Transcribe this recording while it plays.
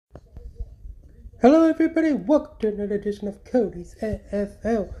Hello everybody, welcome to another edition of Cody's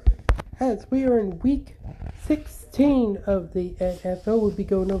NFL. As we are in week 16 of the NFL, we'll be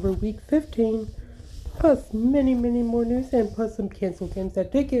going over week 15, plus many more news, and plus some canceled games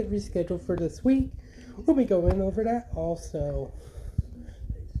that did get rescheduled for this week. We'll be going over that also.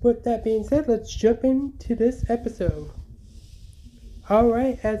 With that being said, let's jump into this episode.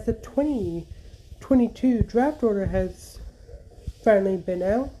 Alright, as the 2022 draft order has finally been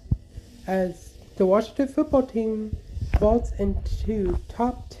out, as the Washington football team vaults into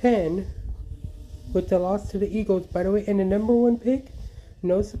top 10 with the loss to the Eagles, by the way, and the number one pick,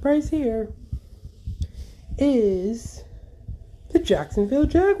 no surprise here, is the Jacksonville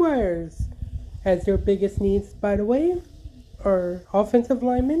Jaguars. As their biggest needs, by the way, are offensive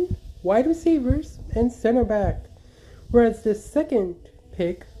linemen, wide receivers, and center back. Whereas the second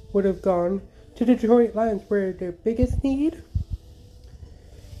pick would have gone to the Detroit Lions, where their biggest need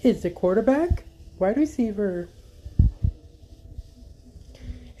is the quarterback, wide receiver.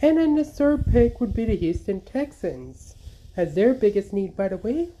 And then the third pick would be the Houston Texans, as their biggest need, by the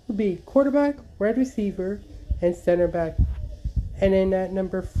way, would be quarterback, wide receiver, and center back. And then at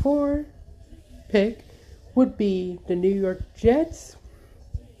number 4 pick would be the New York Jets,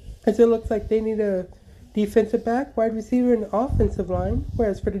 as it looks like they need a defensive back, wide receiver, and offensive line.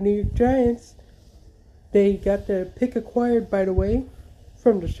 Whereas for the New York Giants, they got the pick acquired, by the way,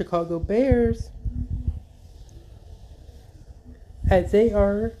 from the Chicago Bears, as they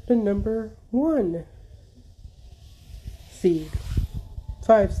are the number 1 seed,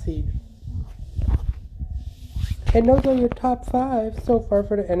 5 seed. And those are your top 5 so far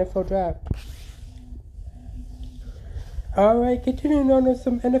for the NFL draft. Alright, continuing on with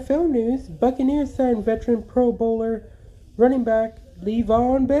some NFL news. Buccaneers signed veteran Pro Bowler running back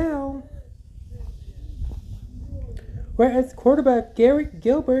Le'Veon Bell. Whereas quarterback Garrett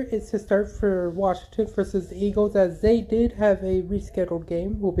Gilbert is to start for Washington versus the Eagles, as they did have a rescheduled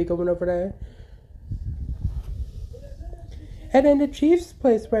game. We'll be going over that. And then the Chiefs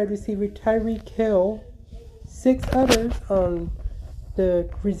placed wide receiver Tyreek Hill, 6 others on the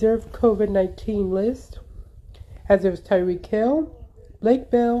reserve COVID-19 list, as it was Tyreek Hill,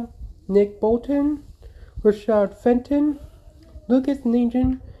 Blake Bell, Nick Bolton, Rashad Fenton, Lucas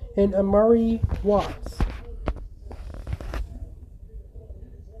Nigen, and Amari Watts.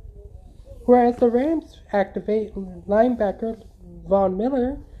 Whereas the Rams activate linebacker Von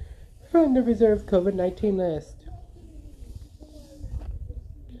Miller from the reserve COVID-19 list.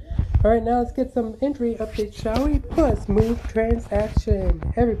 Alright, now let's get some injury updates, shall we? Plus, move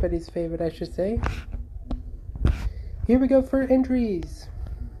transaction. Everybody's favorite, I should say. Here we go for injuries.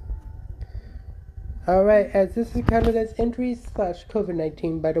 Alright, as this is counted as injuries /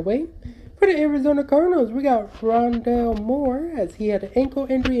 COVID-19, by the way. For the Arizona Cardinals, we got Rondale Moore, as he had an ankle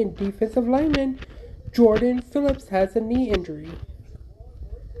injury, and defensive lineman Jordan Phillips has a knee injury.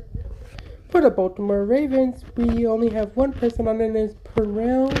 For the Baltimore Ravens, we only have one person on it, is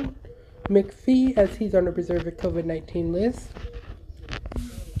Perrell McPhee, as he's on the reserve COVID-19 list.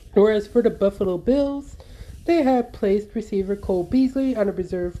 Whereas for the Buffalo Bills, they have placed receiver Cole Beasley on the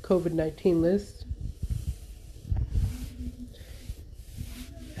reserve COVID-19 list.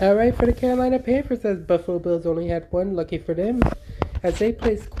 Alright, for the Carolina Panthers, as Buffalo Bills only had one, lucky for them, as they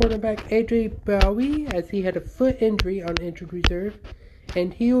placed quarterback AJ Bowie, as he had a foot injury on injured reserve,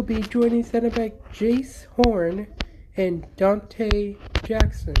 and he will be joining center back Jace Horn and Dante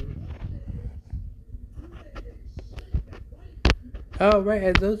Jackson. Alright,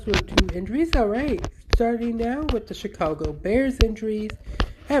 as those were 2 injuries. Alright, starting now with the Chicago Bears injuries,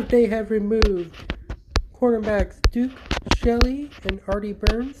 after they have removed cornerbacks Duke Shelley and Artie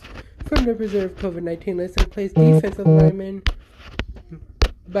Burns from the reserve COVID-19 list, and placed defensive lineman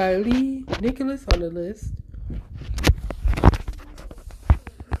Bailey Nicholas on the list.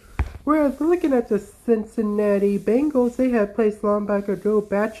 Whereas looking at the Cincinnati Bengals, they have placed linebacker Joe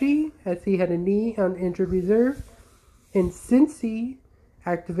Bachie, as he had a knee on injured reserve, and Cincy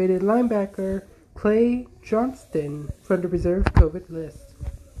activated linebacker Clay Johnston from the reserve COVID list.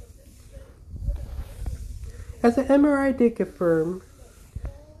 As the MRI did confirm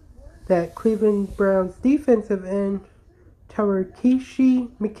that Cleveland Browns defensive end Tarakishi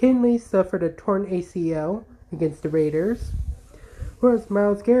McKinley suffered a torn ACL against the Raiders, whereas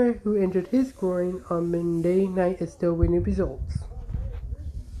Myles Garrett, who injured his groin on Monday night, is still waiting results.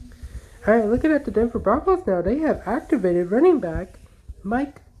 Alright, looking at the Denver Broncos now, they have activated running back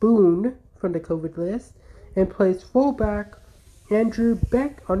Mike Boone from the COVID list and placed fullback Andrew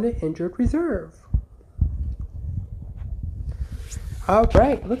Beck on the injured reserve.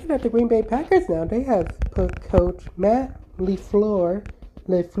 Alright, looking at the Green Bay Packers now, they have put coach Matt LaFleur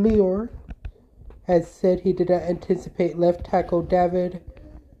has said he did not anticipate left tackle David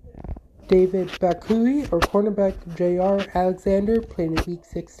Bakui or cornerback J.R. Alexander playing in Week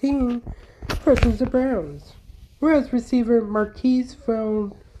 16 versus the Browns. Whereas receiver Marquise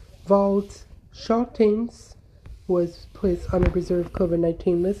Valdes Schaltings was placed on a reserve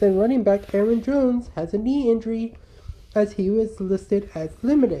COVID-19 list, and running back Aaron Jones has a knee injury as he was listed as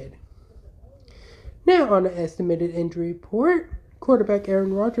limited. Now on an estimated injury report, quarterback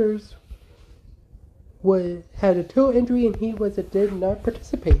Aaron Rodgers had a toe injury and he did not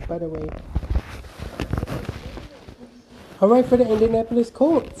participate, by the way. Alright, for the Indianapolis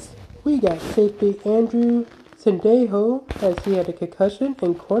Colts, we got safety Andrew Sendejo as he had a concussion,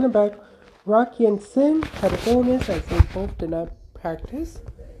 and cornerback Rock Sin had an illness as they both did not practice.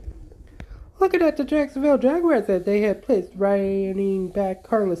 Looking at the Jacksonville Jaguars, as they had placed running back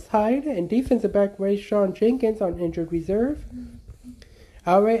Carlos Hyde and defensive back Rayshawn Jenkins on injured reserve.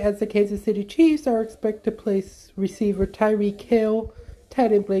 Alright, as the Kansas City Chiefs are expected to place receiver Tyreek Hill,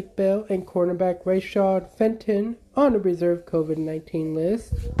 tight end Blake Bell, and cornerback Rashad Fenton on the reserve COVID-19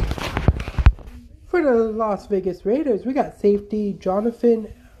 list. For the Las Vegas Raiders, we got safety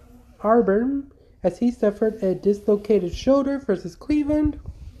Jonathan Arbor as he suffered a dislocated shoulder versus Cleveland,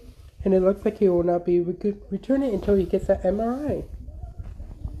 and it looks like he will not be returning until he gets that MRI.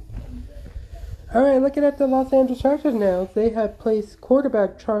 Alright, looking at the Los Angeles Chargers now, they have placed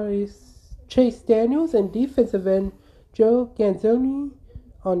quarterback Chase Daniels and defensive end Joe Ganzoni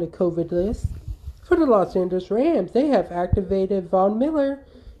on the COVID list. For the Los Angeles Rams, they have activated Von Miller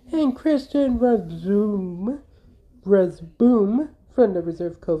and Christian Razboom from the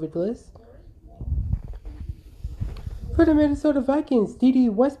reserve COVID list. For the Minnesota Vikings, D.D.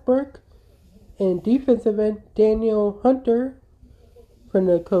 Westbrook and defensive end Daniel Hunter from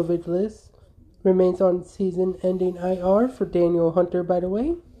the COVID list remains on season-ending IR for Daniel Hunter, by the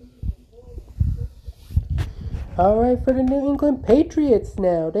way. Alright, for the New England Patriots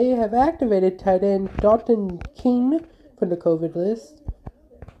now, they have activated tight end Dalton Keene from the COVID list,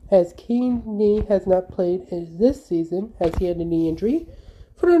 as Keene has not played this season as he had a knee injury.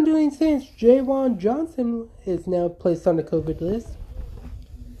 For the New Orleans Saints, Jawan Johnson is now placed on the COVID list.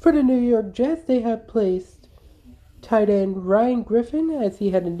 For the New York Jets, they have placed tight end Ryan Griffin as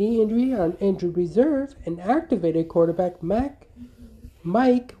he had a knee injury on injured reserve, and activated quarterback Mike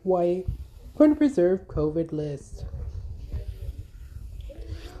White from the reserve COVID list.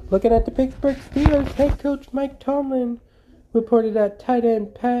 Looking at the Pittsburgh Steelers, head coach Mike Tomlin reported that tight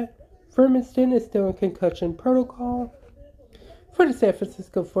end Pat Furmanston is still in concussion protocol. For the San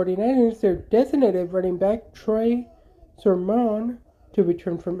Francisco 49ers, their designated running back Troy Sermon to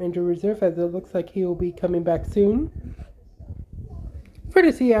return from injured reserve, as it looks like he will be coming back soon. For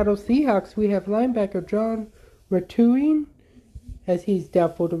the Seattle Seahawks, we have linebacker John Ratuin as he's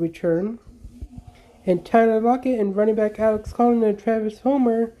doubtful to return. And Tyler Lockett and running back Alex Collins and Travis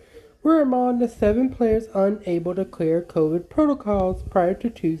Homer were among the 7 players unable to clear COVID protocols prior to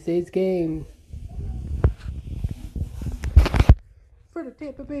Tuesday's game. For the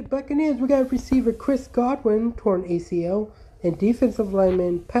Tampa Bay Buccaneers, we got receiver Chris Godwin, torn ACL, and defensive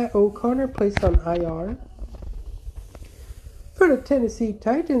lineman Pat O'Connor placed on IR. For the Tennessee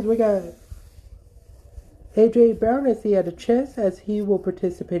Titans, we got A.J. Brown as he had a chest, as he will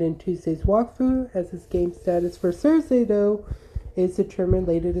participate in Tuesday's walkthrough, as his game status for Thursday, though, is determined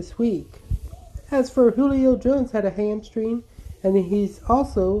later this week. As for Julio Jones, had a hamstring, and he's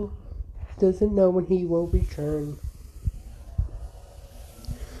also doesn't know when he will return.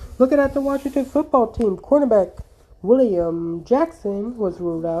 Looking at the Washington football team, cornerback William Jackson was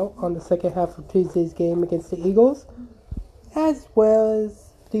ruled out on the second half of Tuesday's game against the Eagles, as well as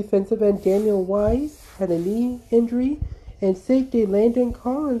defensive end Daniel Wise had a knee injury, and safety Landon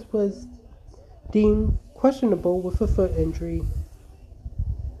Collins was deemed questionable with a foot injury.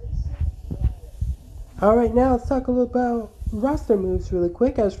 Alright, now let's talk a little about roster moves really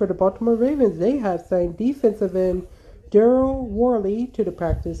quick. As for the Baltimore Ravens, they have signed defensive end Daryl Worley to the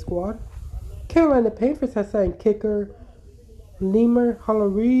practice squad. Carolina Panthers has signed kicker Lemur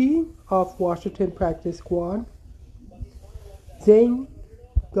Hallery off Washington practice squad. Zane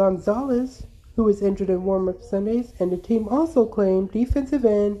Gonzalez, who was injured in warm-up Sundays, and the team also claimed defensive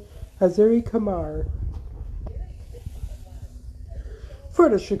end Azuri Kamar. For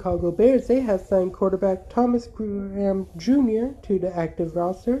the Chicago Bears, they have signed quarterback Thomas Graham Jr. to the active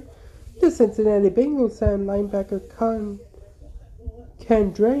roster. The Cincinnati Bengals signed linebacker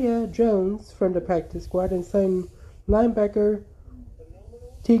Kendrea Jones from the practice squad and signed linebacker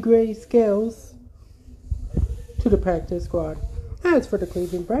Tigray Scales to the practice squad. As for the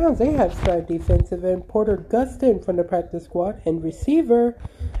Cleveland Browns, they have signed defensive end Porter Gustin from the practice squad and receiver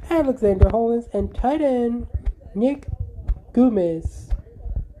Alexander Hollins and tight end Nick Gomez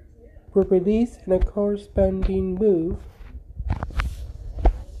were released in a corresponding move.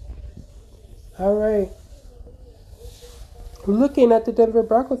 Alright. Looking at the Denver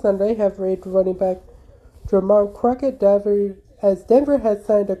Broncos now, they have rated running back Jermon Crockett, as Denver has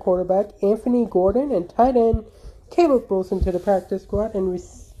signed a quarterback Anthony Gordon and tight end Caleb Wilson to the practice squad.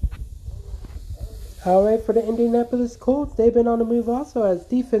 Alright, for the Indianapolis Colts, they've been on the move also, as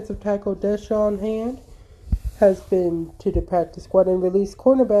defensive tackle Deshaun Hand has been to the practice squad and released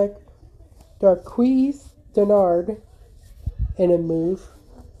cornerback Darqueze Dennard in a move.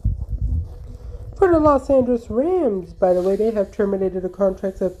 For the Los Angeles Rams, by the way, they have terminated the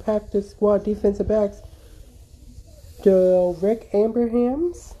contracts of practice squad defensive backs Rick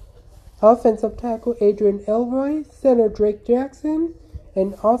Abrahams, offensive tackle Adrian Elroy, center Drake Jackson,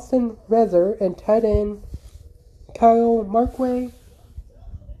 and Austin Rezer, and tight end Kyle Markway,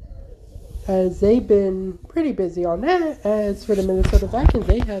 as they've been pretty busy on that. As for the Minnesota Vikings,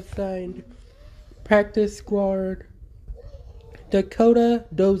 they have signed practice squad Dakota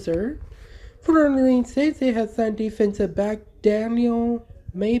Dozer. For the New Orleans Saints, they have signed defensive back Dylan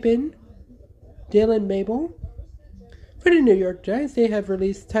Mabel. For the New York Giants, they have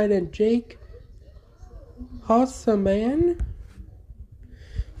released tight end Jake Hossaman.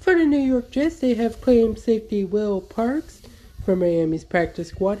 For the New York Jets, they have claimed safety Will Parks from Miami's practice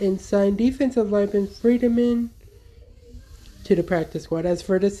squad and signed defensive lineman Friedman to the practice squad. As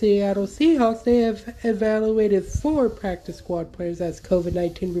for the Seattle Seahawks, they have evaluated 4 practice squad players as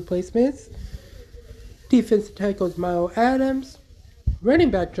COVID-19 replacements. Defensive tackles Miles Adams, running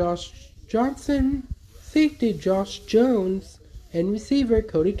back Josh Johnson, safety Josh Jones, and receiver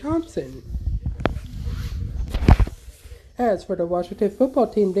Cody Thompson. As for the Washington football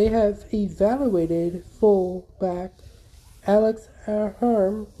team, they have evaluated fullback Alex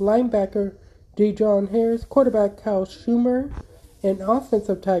Harm, linebacker DeJohn Harris, quarterback Kyle Schumer, and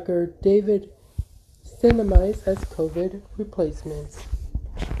offensive tackle David Stenemeis as COVID replacements.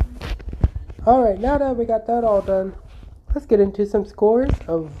 Alright, now that we got that all done, let's get into some scores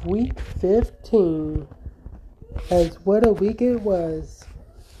of Week 15. As what a week it was.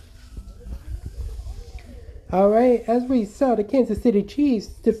 Alright, as we saw, the Kansas City Chiefs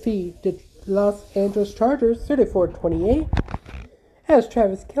defeat the Los Angeles Chargers 34-28. As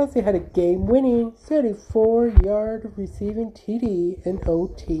Travis Kelce had a game-winning 34-yard receiving TD in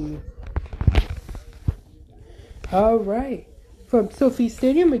OT. Alright, from Sophie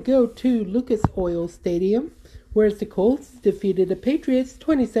Stadium we go to Lucas Oil Stadium, where the Colts defeated the Patriots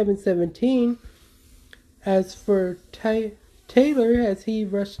 27-17. As for Taylor, as he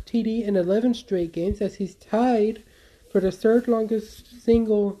rushed TD in 11 straight games, as he's tied for the third longest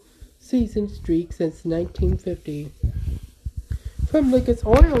single season streak since 1950. From Lucas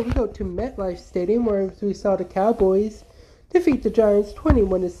Oil, we go to MetLife Stadium, where we saw the Cowboys defeat the Giants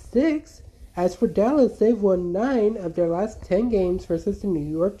 21-6. As for Dallas, they've won 9 of their last 10 games versus the New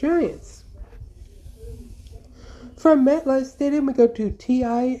York Giants. From MetLife Stadium, we go to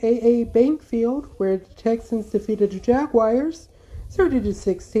TIAA Bank Field, where the Texans defeated the Jaguars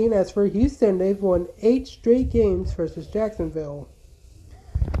 30-16. As for Houston, they've won 8 straight games versus Jacksonville.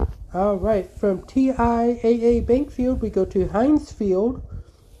 Alright, from TIAA Bank Field, we go to Heinz Field,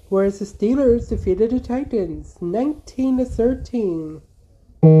 where the Steelers defeated the Titans 19-13.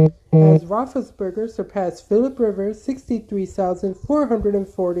 As Roethlisberger surpassed Phillip Rivers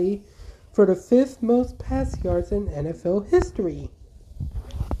 63,440 for the 5th most pass yards in NFL history.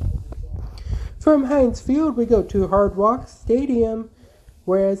 From Heinz Field, we go to Hard Rock Stadium,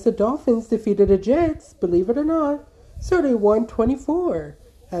 whereas the Dolphins defeated the Jets, believe it or not, 31-24.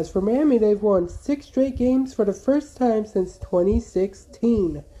 As for Miami, they've won 6 straight games for the first time since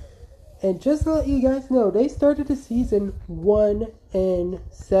 2016. And just to let you guys know, they started the season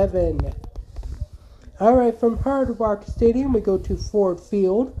 1-7. Alright, from Hard Rock Stadium, we go to Ford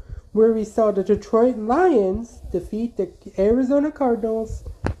Field, where we saw the Detroit Lions defeat the Arizona Cardinals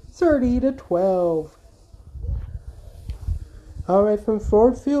 30-12. Alright, from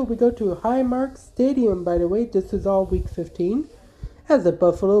Ford Field, we go to Highmark Stadium. By the way, this is all Week 15. As the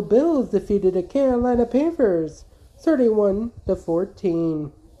Buffalo Bills defeated the Carolina Panthers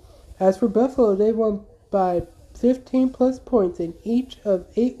 31-14. As for Buffalo, they won by 15 plus points in each of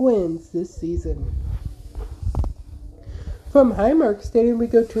 8 wins this season. From Highmark Stadium, we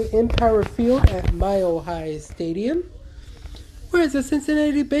go to Empower Field at Mile High Stadium, whereas the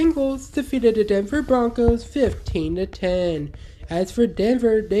Cincinnati Bengals defeated the Denver Broncos 15-10. As for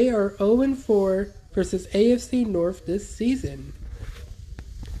Denver, they are 0-4 versus AFC North this season.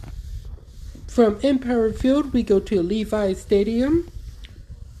 From Empower Field, we go to Levi Stadium,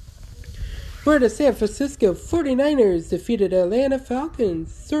 where the San Francisco 49ers defeated Atlanta Falcons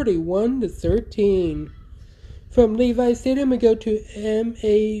 31-13. From Levi Stadium, we go to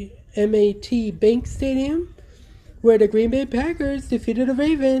MAT Bank Stadium, where the Green Bay Packers defeated the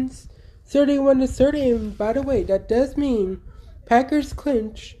Ravens 31-30. And by the way, that does mean Packers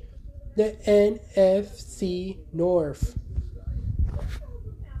clinch the NFC North.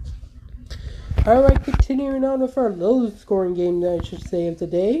 Alright, continuing on with our low-scoring game, I should say, of the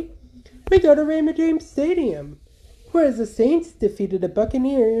day. We go to Raymond James Stadium, whereas the Saints defeated the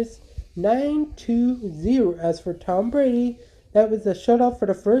Buccaneers 9-0. As for Tom Brady, that was a shutout for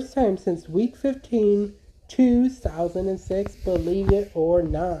the first time since Week 15, 2006, believe it or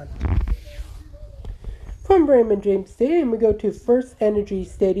not. From Raymond James Stadium, we go to First Energy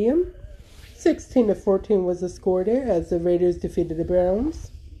Stadium. 16-14 was the score there as the Raiders defeated the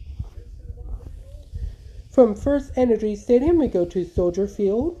Browns. From First Energy Stadium, we go to Soldier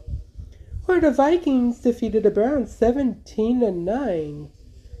Field, where the Vikings defeated the Browns 17-9.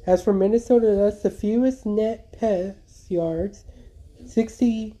 As for Minnesota, that's the fewest net pass yards,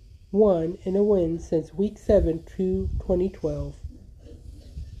 61 in a win since Week 7 to 2012.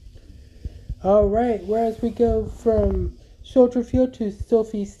 Alright, whereas we go from Soldier Field to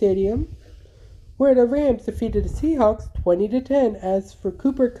SoFi Stadium, where the Rams defeated the Seahawks 20-10. As for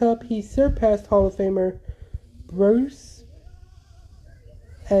Cooper Kupp, he surpassed Hall of Famer Bruce,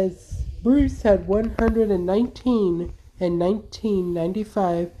 as Bruce had 119 in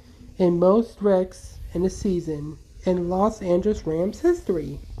 1995 in most wrecks in a season in Los Angeles Rams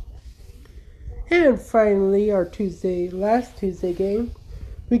history. And finally, our last Tuesday game,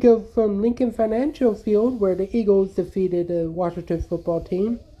 we go from Lincoln Financial Field, where the Eagles defeated the Washington football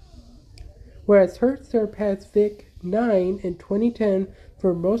team, whereas Hurts surpassed Vic 9 in 2010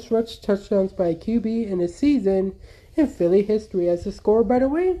 for most rush touchdowns by a QB in a season in Philly history. As the score, by the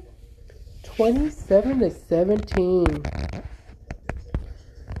way, 27-17.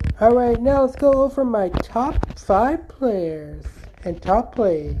 Alright, now let's go over my top 5 players and top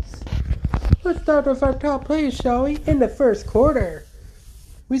plays. Let's start with our top plays, shall we? In the first quarter,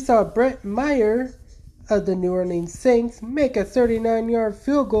 we saw Brett Maher of the New Orleans Saints make a 39-yard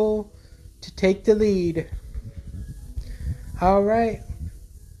field goal to take the lead. Alright,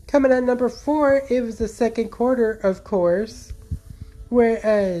 coming at number 4, it was the second quarter, of course,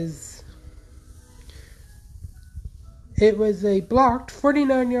 whereas it was a blocked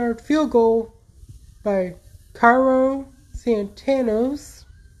 49-yard field goal by Caro Santanos.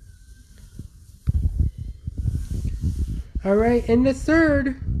 Alright, in the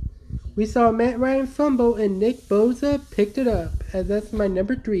third, we saw Matt Ryan fumble and Nick Bosa picked it up, as that's my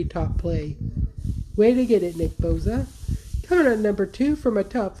number 3 top play. Way to get it, Nick Bosa. Coming at number 2 for my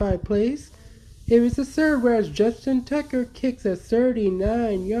top 5 plays, it was the third, whereas Justin Tucker kicks a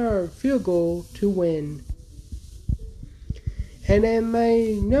 39-yard field goal to win. And then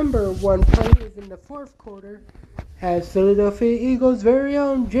my number 1 play is in the fourth quarter, as Philadelphia Eagles' very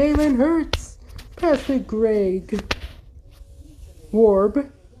own Jalen Hurts passed to Greg Warb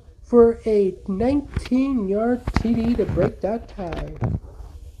for a 19-yard TD to break that tie.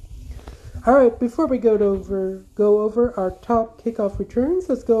 Alright, before we go over our top kickoff returns,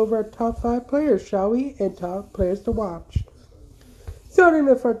 let's go over our top 5 players, shall we? And top players to watch. Starting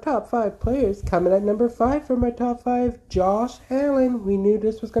with our top 5 players, coming at number 5 for my top 5, Josh Allen. We knew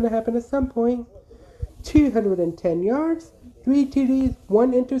this was going to happen at some point. 210 yards, 3 TDs,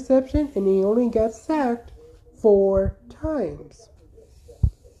 1 interception, and he only got sacked 4 times.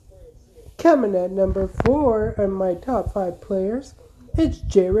 Coming at number 4 on my top 5 players, it's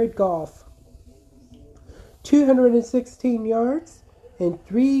Jared Goff. 216 yards and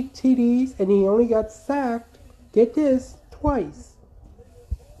 3 TDs, and he only got sacked, get this, twice.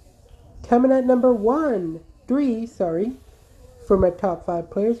 Coming at number 3, for my top 5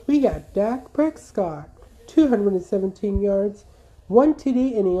 players, we got Dak Prescott. 217 yards, 1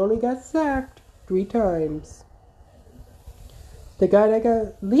 TD, and he only got sacked 3 times. The guy that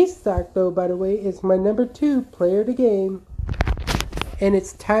got least sacked, though, by the way, is my number 2 player of the game, and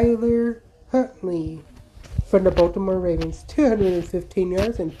it's Tyler Huntley from the Baltimore Ravens. 215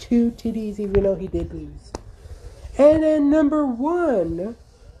 yards and 2 TDs, even though he did lose. And then number 1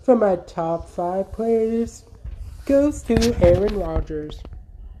 for my top 5 players goes to Aaron Rodgers.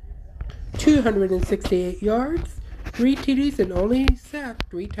 268 yards, 3 TDs, and only sacked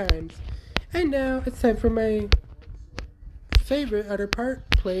 3 times. And now it's time for my favorite other part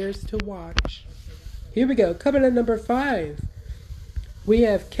players to watch. Here we go. Coming at number 5, we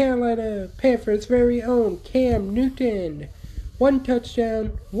have Carolina Panthers' very own Cam Newton. 1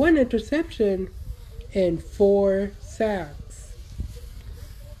 touchdown, 1 interception, and 4 sacks.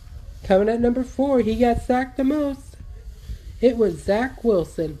 Coming at number 4, he got sacked the most. It was Zach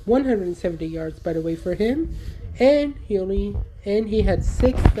Wilson, 170 yards by the way for him, and he had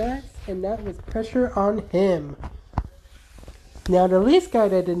 6 sacks, and that was pressure on him. Now the least guy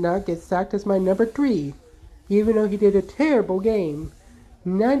that did not get sacked is my number 3, even though he did a terrible game,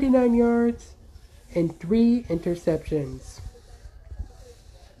 99 yards and 3 interceptions.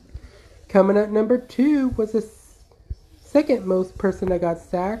 Coming at number 2 was the second most person that got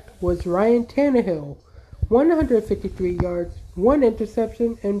sacked was Ryan Tannehill, 153 yards, 1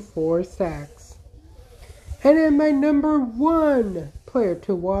 interception, and 4 sacks. And then my number 1 player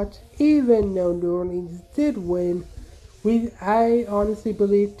to watch, even though New Orleans did win, I honestly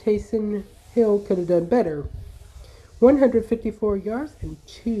believe Taysom Hill could have done better. 154 yards and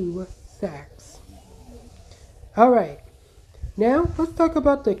 2 sacks. Alright, now let's talk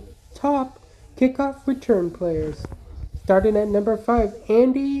about the top kickoff return players. Starting at number 5,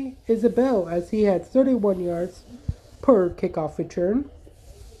 Andy Isabel, as he had 31 yards per kickoff return.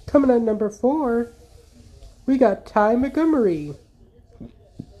 Coming at number 4, we got Ty Montgomery,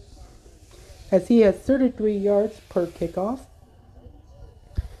 as he has 33 yards per kickoff.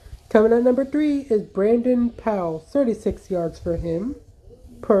 Coming at number 3 is Brandon Powell, 36 yards for him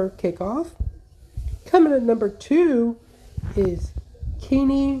per kickoff. Coming at number 2 is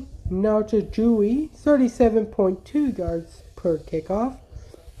Kenny Najajui, 37.2 yards per kickoff.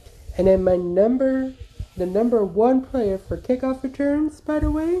 And then the number 1 player for kickoff returns, by the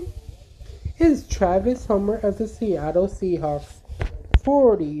way, is Travis Homer of the Seattle Seahawks.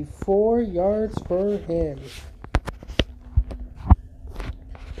 44 yards for him.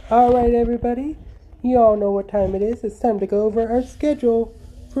 Alright everybody, you all know what time it is. It's time to go over our schedule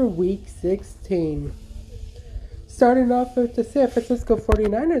for week 16. Starting off with the San Francisco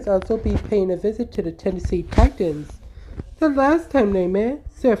 49ers also be paying a visit to the Tennessee Titans. The last time they met,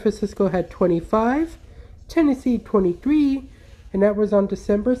 San Francisco had 25, Tennessee 23, and that was on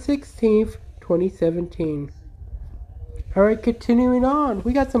December 16th, 2017. Alright, continuing on,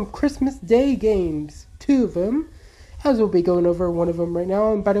 we got some Christmas Day games, 2 of them, as we'll be going over one of them right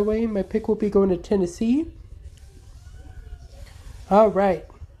now. And by the way, my pick will be going to Tennessee. Alright,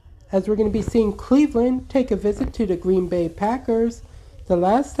 as we're going to be seeing Cleveland take a visit to the Green Bay Packers. The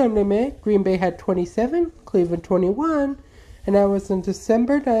last time they met, Green Bay had 27, Cleveland 21, and that was on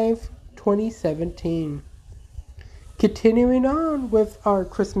December 9th, 2017. Continuing on with our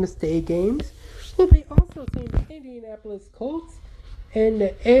Christmas Day games, we'll be also seeing the Indianapolis Colts and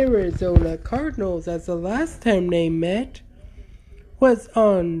the Arizona Cardinals, as the last time they met was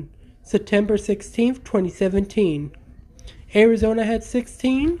on September 16th, 2017. Arizona had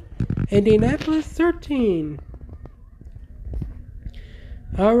 16, Indianapolis 13.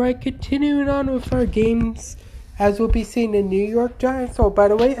 Alright, continuing on with our games, as we'll be seeing the New York Giants. Oh, by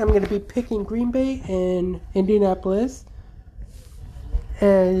the way, I'm going to be picking Green Bay and Indianapolis.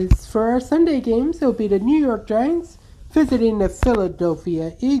 As for our Sunday games, it'll be the New York Giants visiting the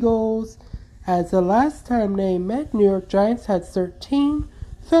Philadelphia Eagles. As the last time they met, New York Giants had 13,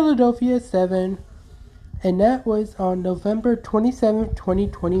 Philadelphia 7, and that was on November 27th,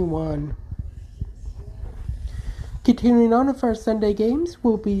 2021. Continuing on with our Sunday games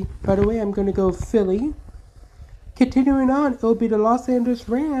will be, by the way, I'm going to go Philly. Continuing on, it will be the Los Angeles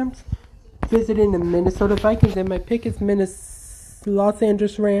Rams visiting the Minnesota Vikings, and my pick is Los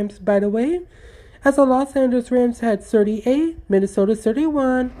Angeles Rams, by the way, as the Los Angeles Rams had 38, Minnesota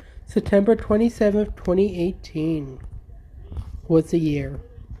 31, September 27th, 2018 was the year.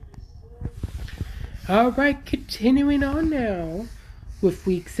 Alright, continuing on now with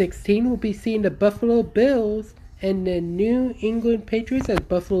week 16, we'll be seeing the Buffalo Bills and the New England Patriots, as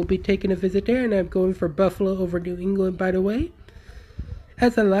Buffalo will be taking a visit there, and I'm going for Buffalo over New England, by the way.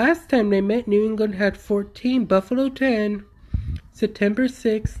 As the last time they met, New England had 14, Buffalo 10, September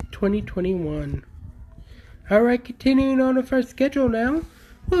 6th, 2021. Alright, continuing on with our schedule now,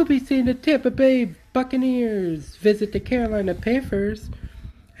 we'll be seeing the Tampa Bay Buccaneers visit the Carolina Panthers.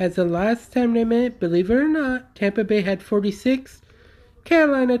 As the last time they met, believe it or not, Tampa Bay had 46,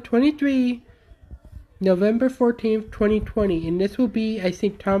 Carolina 23, November 14th, 2020. And this will be, I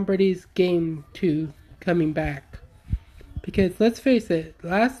think, Tom Brady's game 2 coming back. Because let's face it,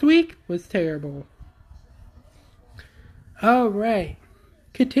 last week was terrible. Alright,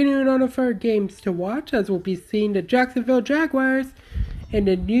 continuing on with our games to watch, as we'll be seeing the Jacksonville Jaguars and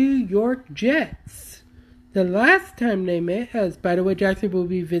the New York Jets. The last time they met, as by the way, Jacksonville will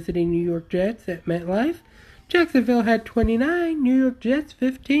be visiting New York Jets at MetLife. Jacksonville had 29, New York Jets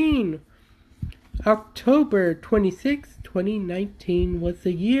 15. October 26, 2019 was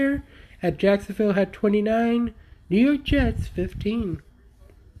the year, as Jacksonville had 29, New York Jets 15.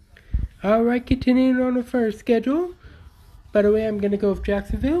 Alright, continuing on the first schedule. By the way, I'm going to go with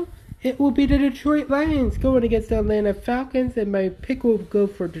Jacksonville. It will be the Detroit Lions going against the Atlanta Falcons, and my pick will go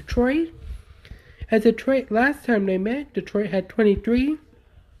for Detroit. As Detroit, last time they met, Detroit had 23.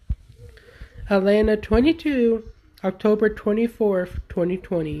 Atlanta 22, October 24th,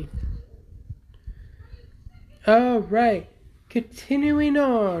 2020. Alright, continuing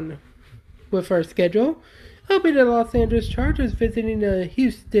on with our schedule. It'll be the Los Angeles Chargers visiting the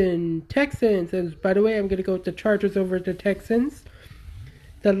Houston Texans. And by the way, I'm going to go with the Chargers over the Texans.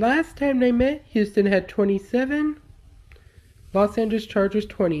 The last time they met, Houston had 27. Los Angeles Chargers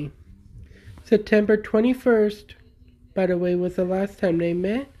 20. September 21st, by the way, was the last time they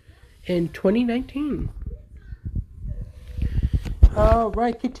met in 2019.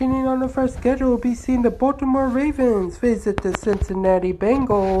 Alright, continuing on the first schedule, we'll be seeing the Baltimore Ravens visit the Cincinnati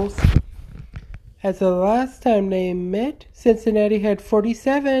Bengals. As the last time they met, Cincinnati had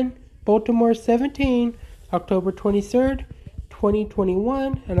 47, Baltimore 17, October 23rd,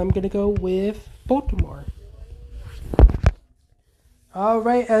 2021, and I'm going to go with Baltimore.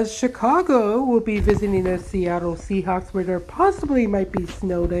 Alright, as Chicago will be visiting the Seattle Seahawks, where there possibly might be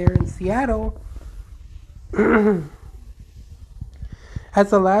snow there in Seattle. As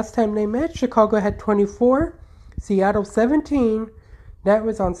the last time they met, Chicago had 24, Seattle 17. That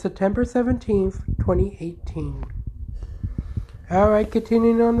was on September 17th, 2018. Alright,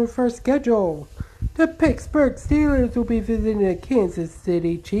 continuing on the first schedule. The Pittsburgh Steelers will be visiting the Kansas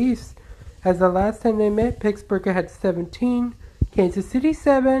City Chiefs. As the last time they met, Pittsburgh had 17, Kansas City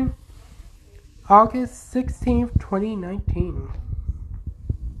 7, August 16th, 2019.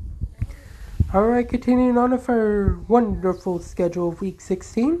 Alright, continuing on with our wonderful schedule of Week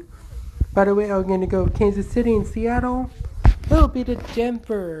 16. By the way, I'm going to go Kansas City and Seattle. It'll be the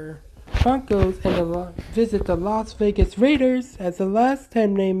Denver Broncos and visit the Las Vegas Raiders, as the last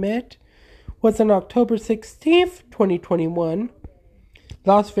time they met was on October 16th, 2021.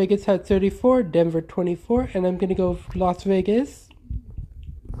 Las Vegas had 34, Denver 24, and I'm going to go with Las Vegas.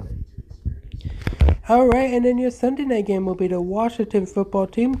 Alright, and then your Sunday night game will be the Washington football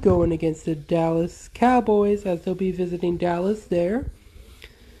team going against the Dallas Cowboys, as they'll be visiting Dallas there.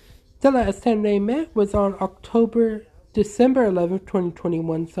 The last time they met was on December 11th,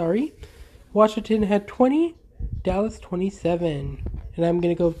 2021, Washington had 20, Dallas 27. And I'm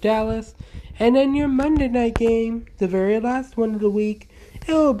going to go with Dallas. And then your Monday night game, the very last one of the week,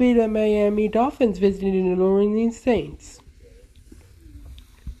 it will be the Miami Dolphins visiting the New Orleans Saints.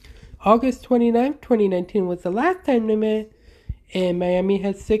 August 29th, 2019 was the last time they met, and Miami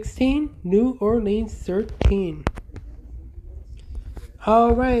had 16, New Orleans 13.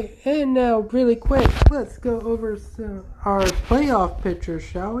 Alright, and now really quick, let's go over our playoff picture,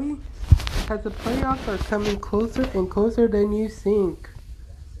 shall we? As the playoffs are coming closer and closer than you think.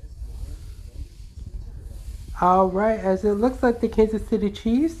 Alright, as it looks like the Kansas City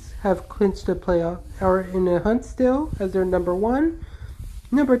Chiefs have clinched the playoff, are in the hunt still as they're number 1.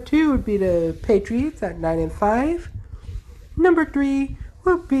 Number 2 would be the Patriots at 9-5. Number 3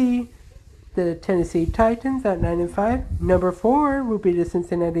 would be the Tennessee Titans at 9-5. Number 4 would be the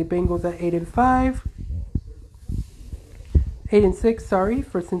Cincinnati Bengals at 8-5. 8-6,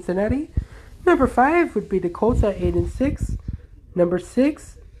 for Cincinnati. Number 5 would be the Colts at 8-6. Number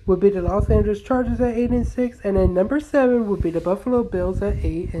 6 would be the Los Angeles Chargers at 8-6, and then number 7 would be the Buffalo Bills at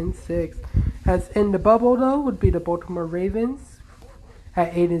 8-6. As in the bubble though would be the Baltimore Ravens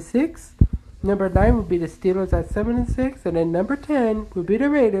at 8-6. Number 9 would be the Steelers at 7-6, and then number 10 would be the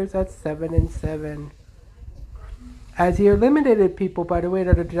Raiders at 7-7. As your eliminated people, by the way,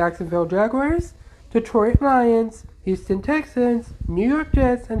 are the Jacksonville Jaguars, Detroit Lions, Houston Texans, New York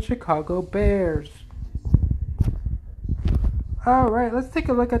Jets, and Chicago Bears. Alright, let's take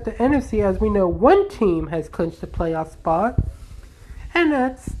a look at the NFC, as we know one team has clinched the playoff spot, and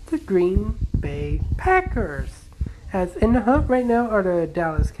that's the Green Bay Packers. As in the hunt right now are the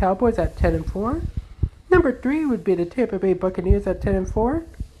Dallas Cowboys at 10-4. Number 3 would be the Tampa Bay Buccaneers at 10-4.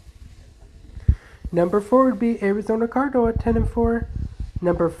 Number 4 would be Arizona Cardinals at 10-4.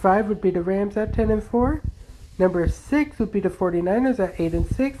 Number 5 would be the Rams at 10-4. Number 6 would be the 49ers at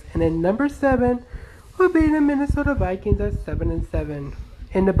 8-6. And then number 7 would be the Minnesota Vikings at 7-7.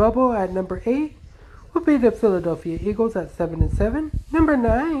 In the bubble at number 8 would be the Philadelphia Eagles at 7-7. Number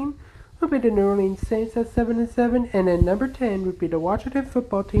 9 would be the New Orleans Saints at 7-7, and then number 10 would be the Washington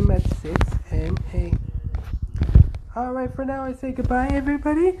football team at 6-8. Alright, for now I say goodbye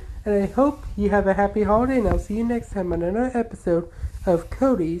everybody, and I hope you have a happy holiday, and I'll see you next time on another episode of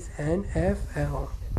Cody's NFL.